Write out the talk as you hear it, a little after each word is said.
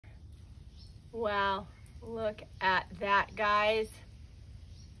Wow, look at that, guys.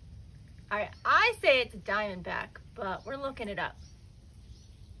 I say it's a Diamondback, but we're looking it up.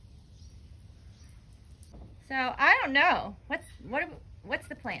 So I don't know. What's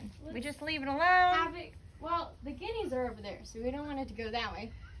the plan? We just leave it alone? Well, the guineas are over there, so we don't want it to go that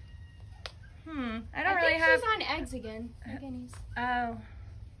way. I don't really have. She's on eggs again. The guineas. Oh.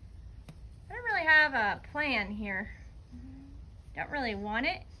 I don't really have a plan here. Don't really want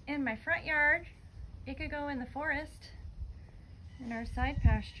it in my front yard. It could go in the forest, in our side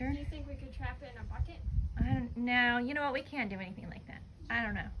pasture. Do you think we could trap it in a bucket? I don't know. You know what? We can't do anything like that. I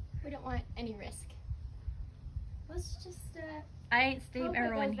don't know. We don't want any risk. Let's just, I ain't Steve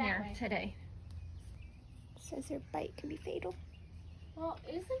everyone here today. Says their bite can be fatal. Well,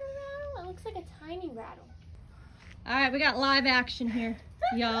 is it a rattle? It looks like a tiny rattle. All right, we got live action here,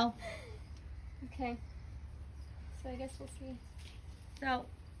 y'all. Okay. So I guess we'll see. So,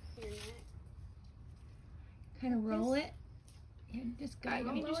 kind of roll it. Yeah, just go. Let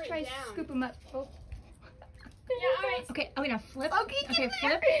me just try to scoop them up. Oh. Yeah, all right. Okay, oh, we gonna flip. Okay,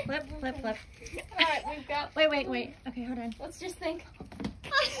 flip. All right, we've got. Wait. Okay, hold on. Let's just think.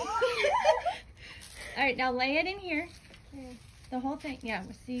 All right, now lay it in here. The whole thing. Yeah,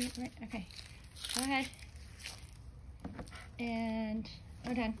 we'll see. Okay, go ahead. And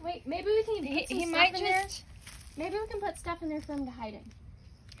we're done. Wait, maybe we can put some He stuff might in there. just. Maybe we can put stuff in there for him to hide in.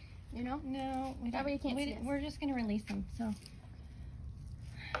 You know? No, we That don't. way you can't see us. We're just gonna release them. So.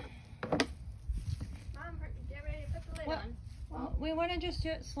 Mom, get ready to put the lid Well, on. Well, we want to just do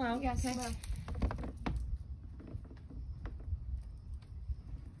it slow. Yeah, okay? slow.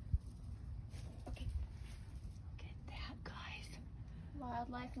 Look at that, guys.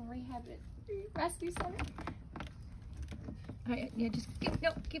 Wildlife and Rescue Center. All right, yeah, just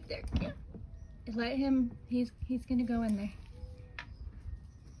keep there. Yeah. Let him. He's gonna go in there.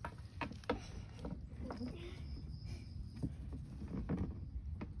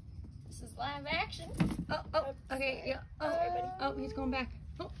 This is live action. Oh, okay, yeah. Oh, he's going back.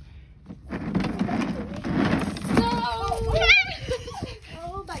 Oh.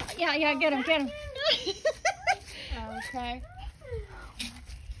 Oh my God. Yeah, get him. Okay.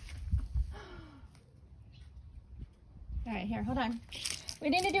 All right, here, hold on. We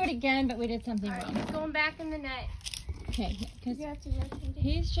need to do it again, but we did something All right, wrong. he's going back in the net. Okay, because You have to rotate it.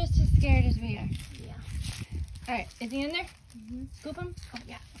 he's just as scared as we are. Yeah. All right, is he in there? Mm-hmm. Scoop him? Oh,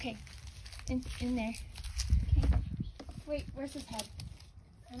 yeah, okay. In there. Okay. Wait, where's his head?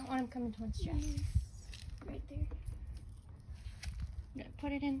 I don't want him coming towards Jess. Right there. Yeah,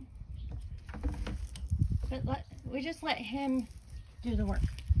 put it in. But we just let him do the work.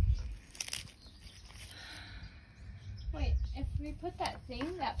 Wait, if we put that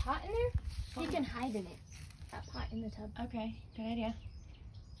pot in there, he can hide in it. That pot in the tub. Okay, good idea.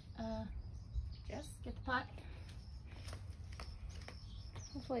 Jess, get the pot.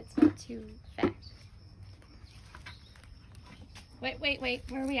 Hopefully it's not too fat. Wait.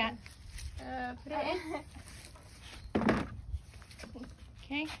 Where are we at? Put it in.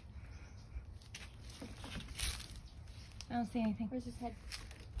 Okay. I don't see anything. Where's his head?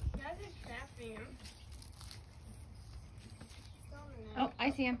 You guys are trapping him. Oh,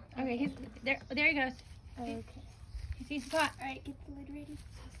 I see him. Okay, he's there. There he goes. Okay. He sees the pot. All right, get the lid ready.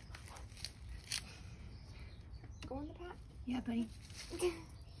 Go in the pot. Yeah, buddy.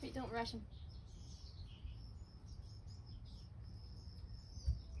 Wait, don't rush him.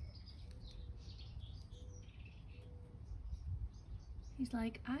 He's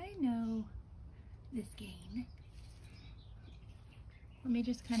like, I know this game. Let me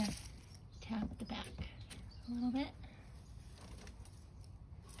just kind of tap the back a little bit.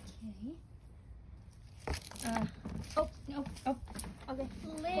 Okay. Oh. Okay.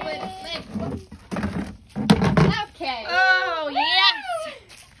 Lid. Okay. Oh, yes!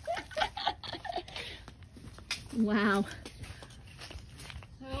 Wow.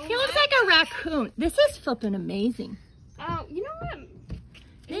 He looks like a raccoon. This is flipping amazing. Oh, you know what?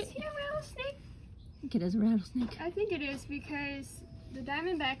 Is he a rattlesnake? I think it is a rattlesnake. I think it is because the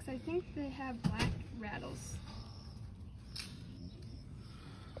Diamondbacks, I think they have black rattles.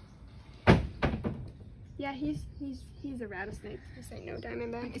 Yeah, he's a rattlesnake. This ain't no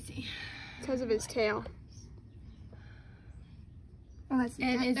Diamondback. Let me see. Because of his tail. Oh, that's the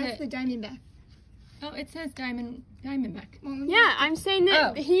Diamondback. Oh, it says Diamondback. Yeah, I'm saying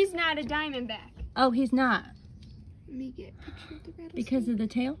that Oh. he's not a Diamondback. Oh, he's not. Let me get a picture of the rattlesnake. Because of the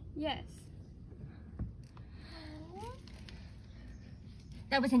tail? Yes.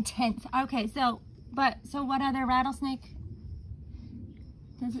 That was intense. Okay, so what other rattlesnake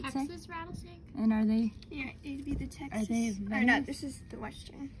does it say? Texas rattlesnake. And are they? Yeah, it'd be the Texas. Are they Or no, venomous? this is the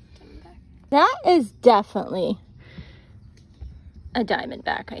Western Diamondback. That is definitely a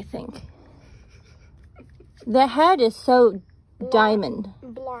diamondback, I think. The head is so diamond.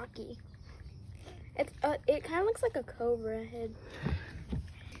 Blocky. It kind of looks like a cobra head.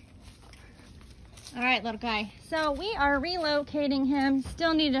 All right, little guy. So we are relocating him.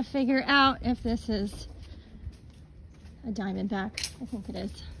 Still need to figure out if this is a diamondback. I think it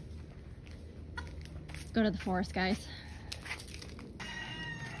is. Let's go to the forest, guys.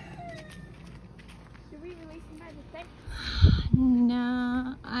 Should we release him by the stick?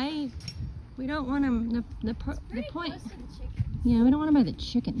 No, we don't want him. The point. Close to the chicken. Yeah, we don't want him by the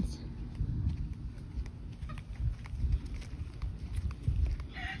chickens.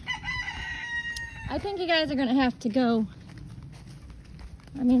 I think you guys are gonna have to go.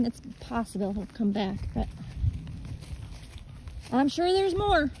 I mean, it's possible he'll come back, but I'm sure there's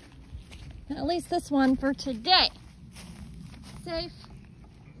more. At least this one for today. Safe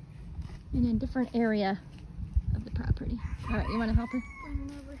in a different area of the property. All right, you want to help her?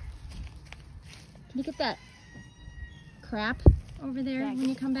 Can you get that crap over there when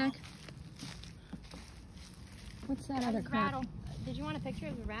you come back? What's that other crap? Rattle. Did you want a picture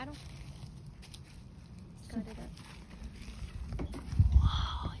of the rattle? Got it up.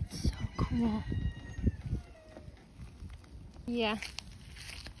 Whoa, it's so cool. Yeah.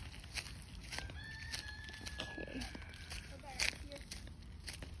 Okay.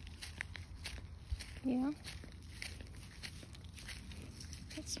 Yeah.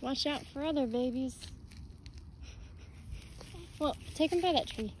 Let's watch out for other babies. Well, take them by that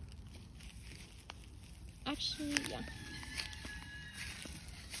tree. Actually, yeah.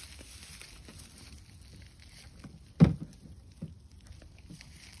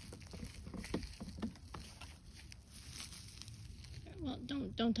 Well,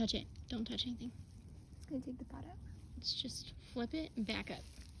 don't touch it. Don't touch anything. I'm gonna take the pot out. Let's just flip it and back up.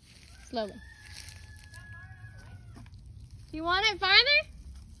 Slowly. You want it farther?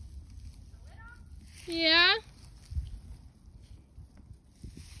 Yeah.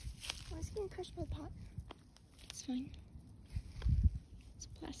 Oh, it's getting crushed by the pot. It's fine. It's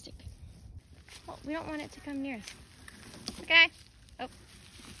plastic. Oh, we don't want it to come near us. Okay. Oh.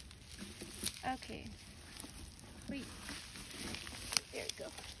 Okay. Wait. There we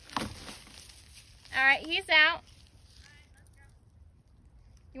go. All right, he's out.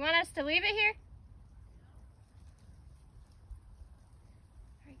 You want us to leave it here?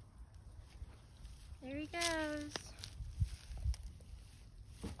 All right. There he goes.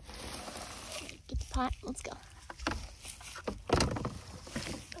 Get the pot. Let's go.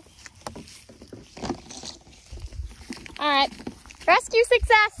 All right. Rescue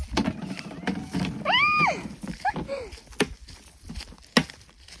success.